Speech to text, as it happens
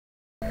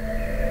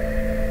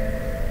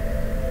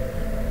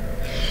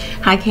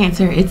Hi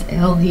Cancer, it's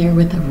Elle here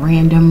with a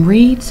random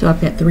read. So I've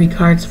got 3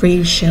 cards for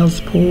you, shells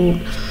pulled.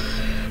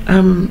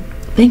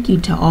 Thank you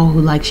to all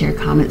who like, share,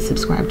 comment,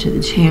 subscribe to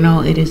the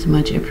channel. It is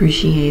much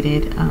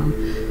appreciated.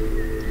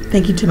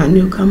 Thank you to my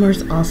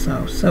newcomers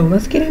also. So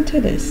let's get into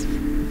this.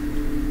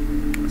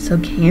 So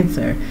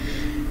Cancer.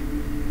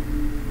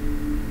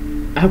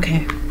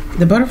 Okay,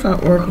 the butterfly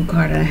oracle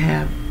card I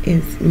have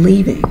is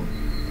leaving.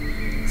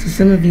 So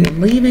some of you are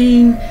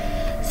leaving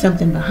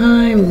something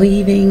behind,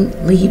 leaving.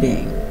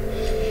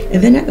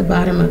 And then at the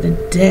bottom of the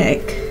deck,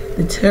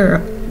 the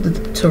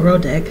tarot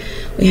deck,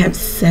 we have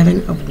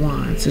 7 of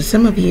Wands. So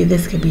some of you,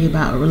 this could be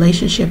about a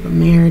relationship, a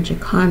marriage, a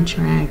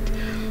contract.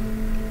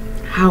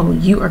 How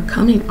you are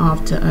coming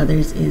off to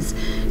others is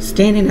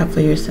standing up for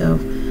yourself,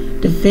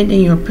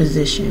 defending your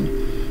position.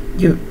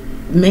 You're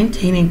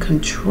maintaining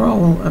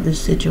control of the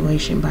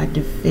situation by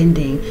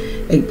defending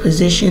a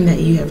position that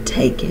you have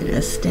taken,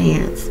 a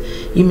stance.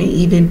 You may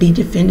even be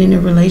defending a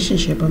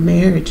relationship, a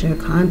marriage, a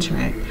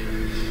contract.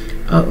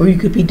 Or you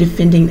could be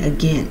defending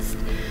against.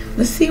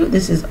 Let's see what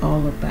this is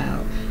all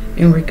about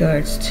in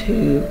regards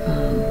to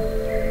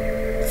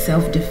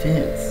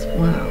self-defense.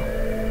 Wow.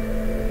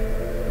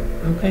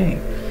 Okay.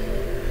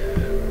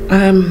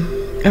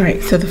 All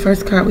right. So the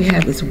first card we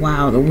have is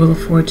wow, the Wheel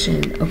of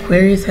Fortune.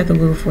 Aquarius had the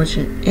Wheel of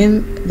Fortune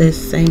in this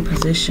same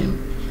position.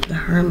 The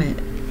Hermit,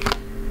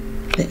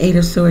 the 8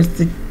 of Swords.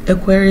 The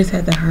Aquarius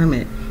had the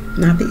Hermit,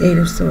 not the 8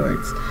 of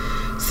Swords.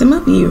 Some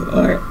of you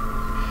are.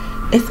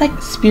 It's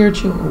like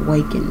spiritual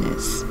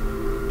awakeness.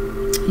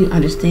 You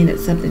understand that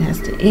something has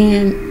to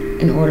end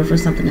in order for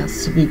something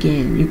else to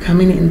begin. You're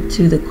coming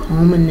into the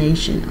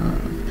culmination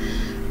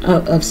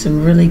of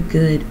some really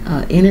good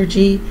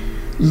energy.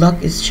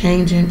 Luck is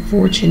changing.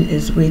 Fortune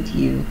is with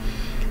you.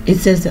 It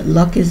says that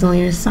luck is on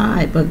your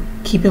side, but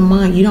keep in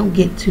mind you don't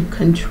get to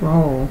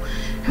control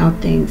how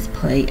things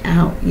play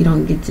out. You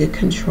don't get to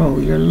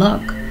control your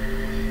luck.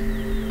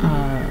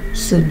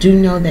 So do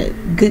know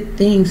that good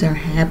things are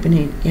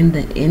happening in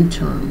the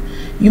interim.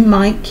 You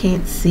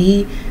can't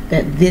see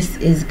that this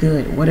is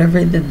good,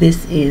 whatever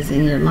this is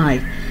in your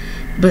life.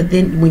 But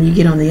then when you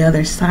get on the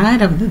other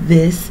side of the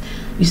this,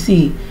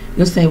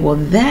 you'll say, well,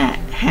 that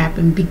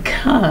happened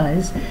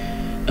because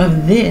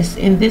of this,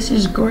 and this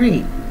is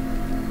great.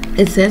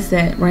 It says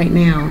that right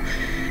now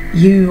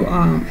you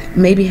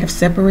maybe have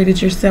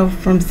separated yourself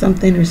from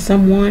something or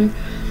someone,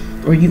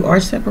 or you are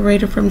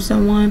separated from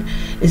someone.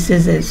 It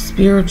says that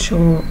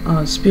spiritually,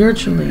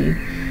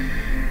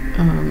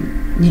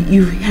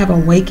 you have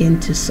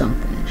awakened to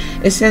something.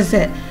 It says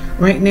that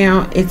right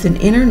now it's an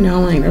inner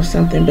knowing of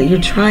something, but you're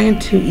trying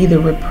to either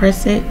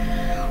repress it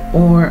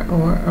or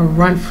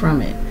run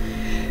from it.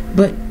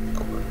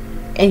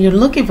 And you're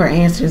looking for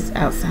answers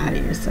outside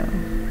of yourself.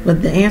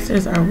 But the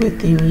answers are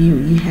within you.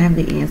 You have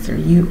the answer.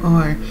 You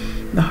are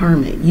the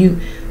Hermit. You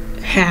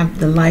have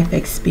the life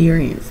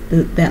experience,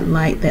 that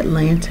light, that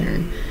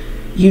lantern.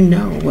 You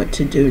know what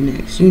to do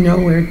next. You know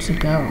where to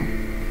go.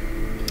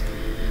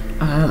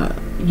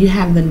 You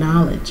have the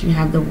knowledge. You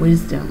have the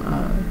wisdom.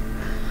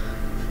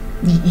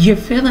 You're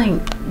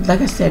feeling, like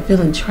I said,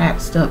 feeling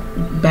trapped, stuck,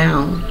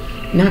 bound,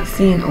 not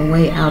seeing a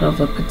way out of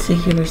a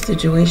particular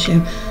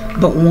situation,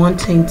 but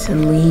wanting to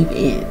leave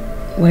it,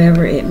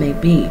 whatever it may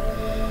be.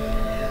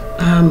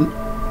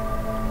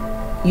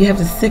 You have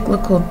the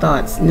cyclical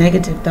thoughts,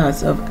 negative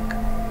thoughts of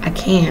I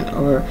can't,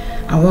 or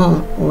I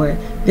won't, or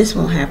this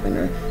won't happen,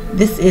 or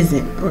this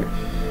isn't, or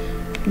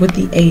with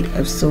the 8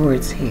 of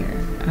Swords here.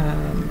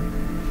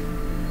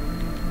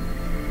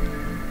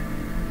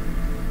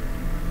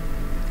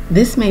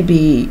 This may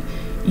be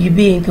you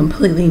being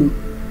completely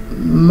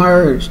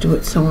merged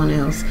with someone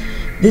else.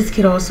 This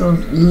could also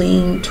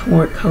lean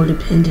toward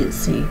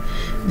codependency.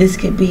 This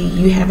could be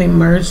you having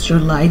merged your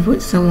life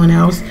with someone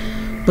else,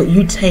 but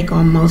you take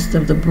on most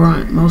of the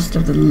brunt, most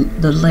of the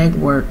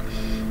legwork,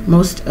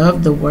 most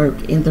of the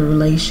work in the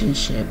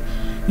relationship.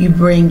 You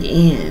bring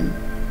in,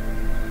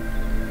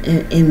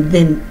 and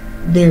then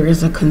there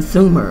is a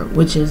consumer,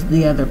 which is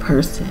the other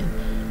person.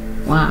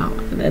 Wow,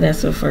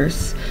 that's a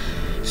first.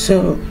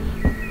 So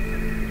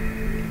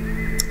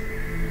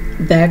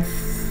that's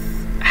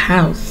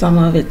how some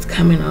of it's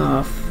coming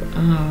off.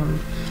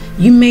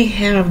 You may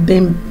have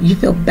you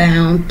feel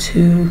bound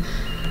to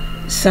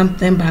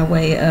something by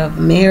way of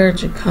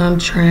marriage, a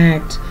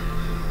contract,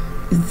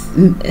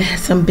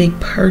 some big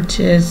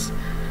purchase,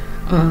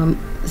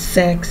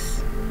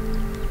 sex.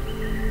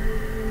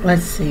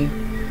 Let's see.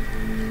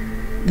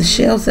 The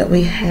shells that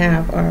we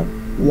have are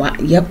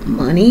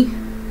money,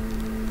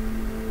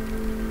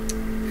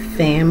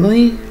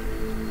 family,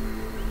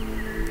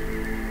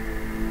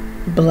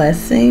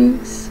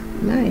 blessings,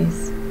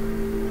 nice,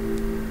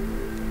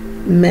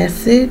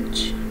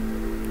 message,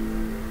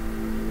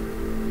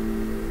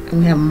 and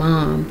we have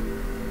mom.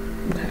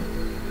 Okay.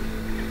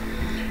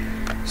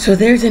 So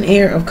there's an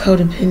air of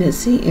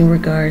codependency in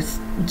regards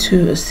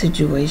to a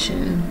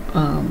situation.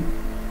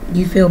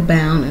 You feel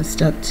bound and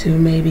stuck to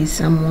maybe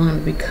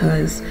someone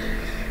because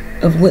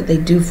of what they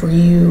do for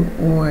you,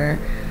 or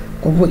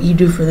what you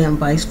do for them,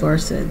 vice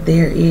versa.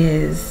 There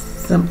is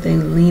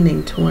something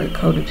leaning toward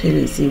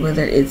codependency,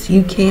 whether it's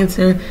you,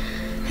 Cancer,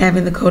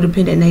 having the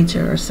codependent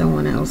nature, or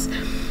someone else.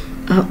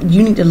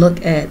 You need to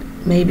look at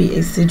maybe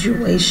a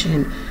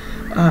situation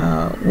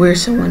where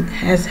someone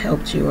has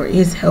helped you or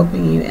is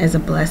helping you as a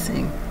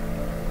blessing.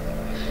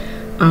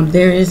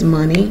 There is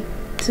money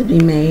to be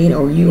made,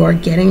 or you are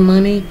getting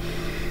money,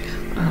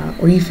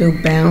 or you feel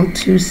bound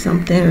to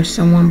something or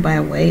someone by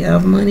way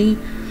of money.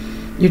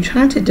 You're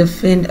trying to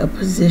defend a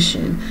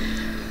position.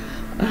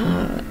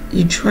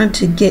 You're trying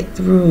to get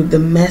through the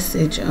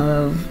message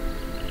a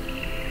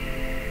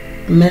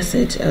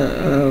message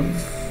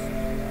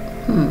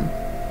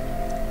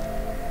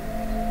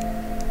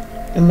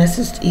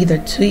either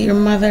to your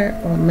mother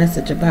or a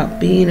message about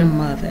being a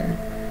mother.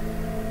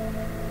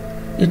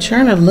 You're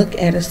trying to look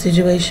at a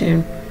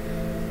situation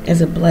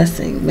as a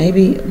blessing.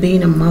 Maybe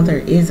being a mother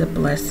is a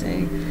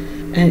blessing,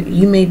 and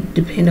you may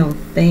depend on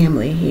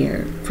family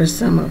here for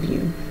some of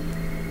you.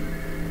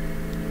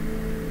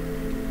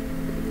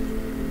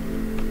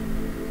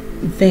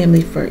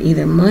 Family for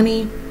either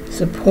money,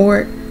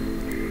 support,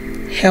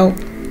 help.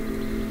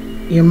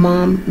 Your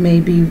mom may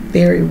be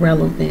very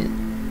relevant.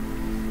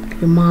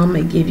 Your mom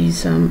may give you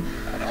some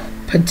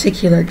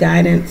particular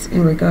guidance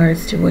in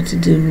regards to what to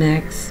do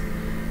next.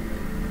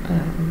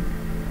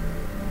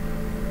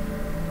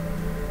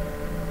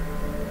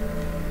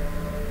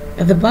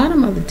 At the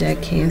bottom of the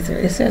deck, Cancer,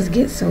 it says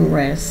get some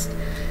rest.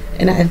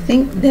 And I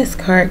think this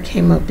card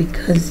came up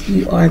because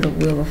you are the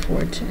Wheel of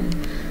Fortune.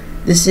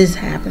 This is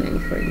happening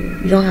for you.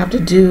 You don't have to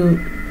do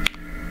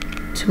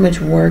too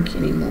much work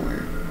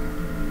anymore.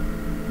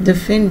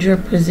 Defend your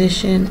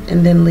position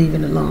and then leave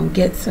it alone.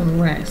 Get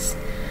some rest.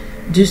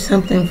 Do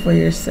something for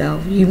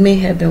yourself. You may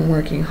have been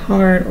working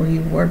hard, or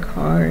you work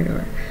hard,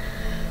 or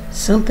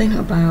something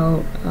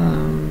about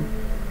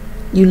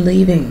you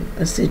leaving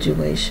a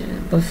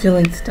situation but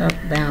feeling stuck,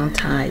 bound,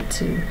 tied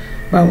to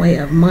by way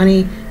of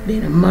money,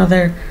 being a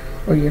mother,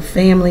 or your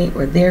family,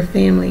 or their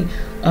family,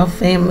 a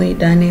family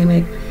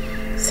dynamic,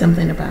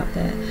 something about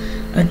that.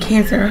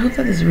 Cancer, I hope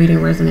that this reading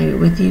resonated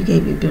with you,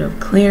 gave you a bit of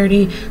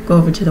clarity. Go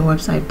over to the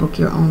website, book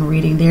your own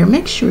reading there.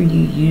 Make sure you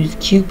use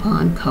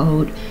coupon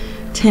code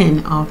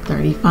 10 off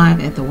 35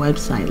 at the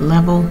website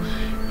level.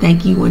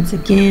 Thank you once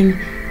again.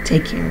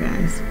 Take care,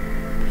 guys.